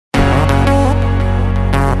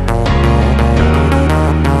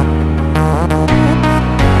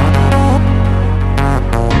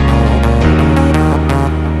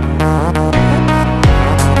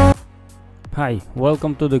Hi,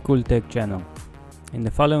 welcome to the Cool Tech channel. In the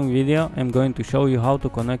following video I'm going to show you how to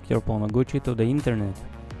connect your Pwnagotchi to the internet.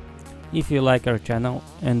 If you like our channel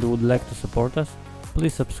and would like to support us,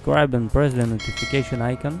 please subscribe and press the notification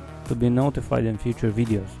icon to be notified in future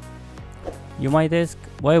videos. You might ask,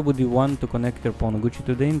 why would you want to connect your Pwnagotchi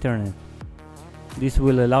to the internet? This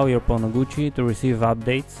will allow your Pwnagotchi to receive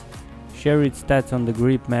updates, share its stats on the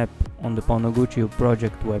grip map on the Pwnagotchi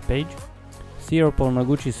project webpage, see your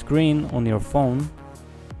Pwnagotchi screen on your phone.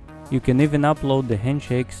 You can even upload the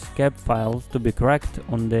handshake cap files to be cracked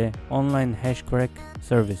on the onlinehashcrack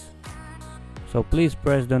service. So please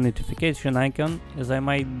press the notification icon, as I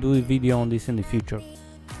might do a video on this in the future.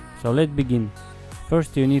 So let's begin.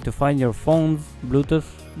 First you need to find your phone's Bluetooth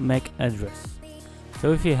MAC address.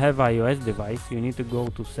 So if you have iOS device, you need to go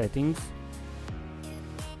to Settings,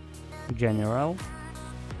 General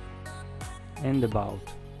and About.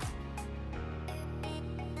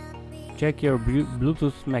 Check your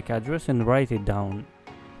Bluetooth MAC address and write it down.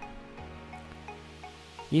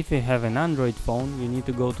 If you have an Android phone, you need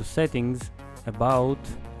to go to Settings, About,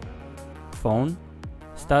 Phone,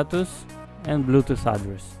 Status and Bluetooth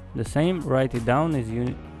address. The same, write it down as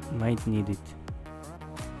you might need it.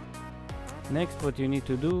 Next, what you need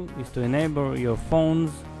to do is to enable your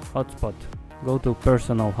phone's hotspot. Go to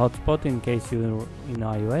Personal Hotspot in case you're in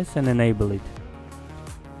iOS and enable it.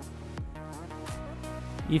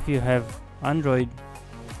 If you have Android,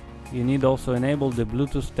 you need also enable the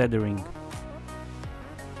Bluetooth tethering.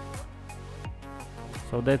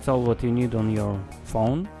 So that's all what you need on your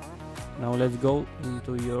phone. Now let's go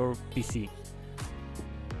into your PC.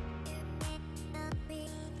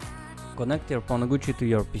 Connect your Pwnagotchi to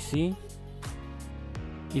your PC.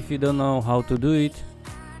 If you don't know how to do it,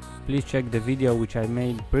 please check the video which I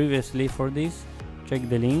made previously for this. Check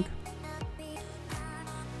the link.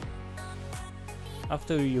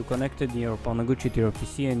 After you connected your Pwnagotchi to your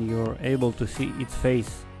PC and you're able to see its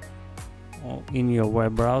face in your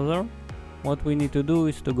web browser, what we need to do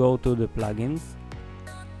is to go to the plugins.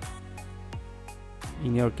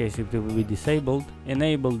 In your case it will be disabled.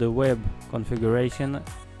 Enable the web configuration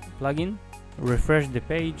plugin, refresh the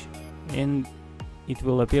page and it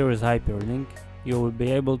will appear as hyperlink. You will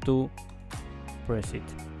be able to press it.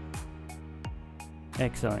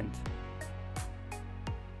 Excellent.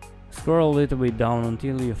 Scroll a little bit down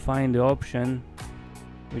until you find the option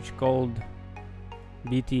which called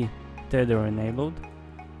BT tether enabled.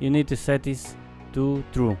 You need to set this to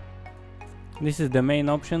true. This is the main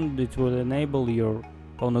option that will enable your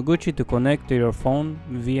Pwnagotchi to connect to your phone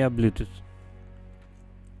via Bluetooth.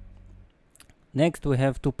 Next we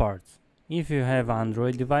have two parts. If you have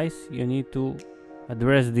Android device, you need to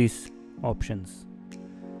address these options.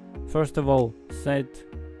 First of all, set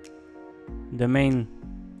the main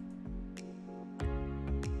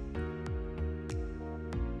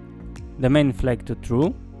flag to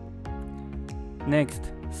true.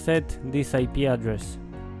 Next, set this IP address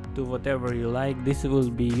to whatever you like. This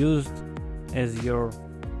will be used as your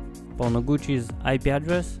Pwnagotchi's IP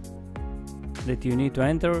address that you need to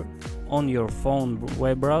enter on your phone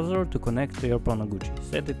web browser to connect to your Pwnagotchi.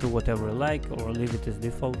 Set it to whatever you like or leave it as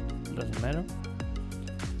default, doesn't matter.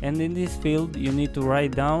 And in this field you need to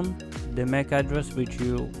write down the MAC address which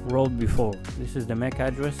you wrote before. This is the MAC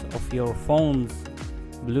address of your phone's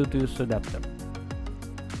Bluetooth adapter.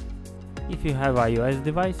 If you have iOS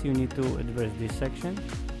device, you need to address this section,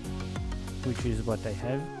 which is what I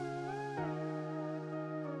have.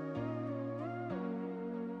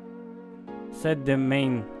 Set the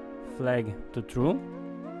main flag to true.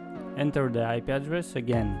 Enter the IP address,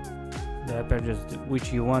 again the IP address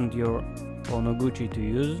which you want your Pwnagotchi to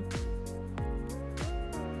use.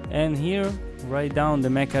 And here write down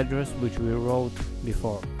the MAC address which we wrote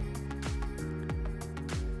before.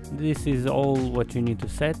 This is all what you need to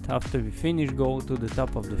set. After we finish, go to the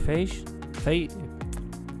top of the page,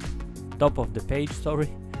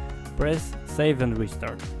 press save and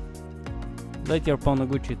restart. Let your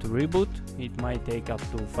Pwnagotchi to reboot. It might take up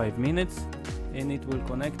to 5 minutes and it will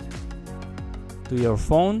connect to your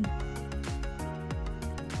phone.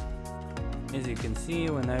 As you can see,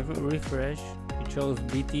 when I refresh, it shows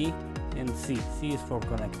BT and C. C is for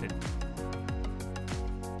connected.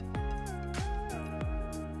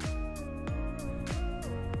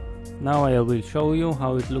 Now I will show you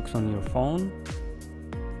how it looks on your phone.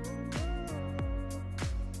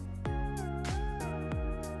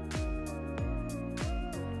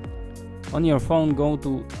 On your phone, go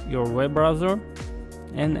to your web browser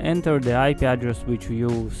and enter the IP address which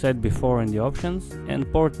you set before in the options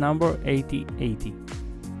and port number 8080.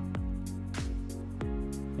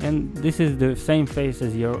 And this is the same face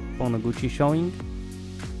as your Pwnagotchi showing.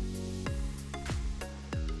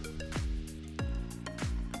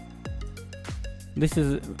 This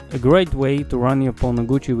is a great way to run your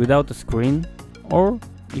Pwnagotchi without a screen, or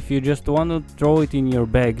if you just want to throw it in your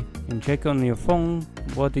bag and check on your phone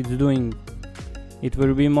what it's doing, it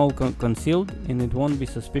will be more concealed and it won't be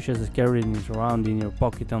suspicious as carrying it around in your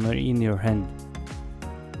pocket or in your hand.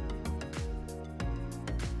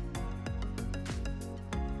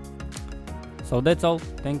 So that's all.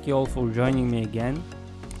 Thank you all for joining me again.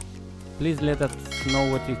 Please let us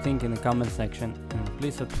know what you think in the comment section, and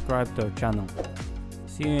please subscribe to our channel.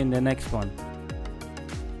 See you in the next one.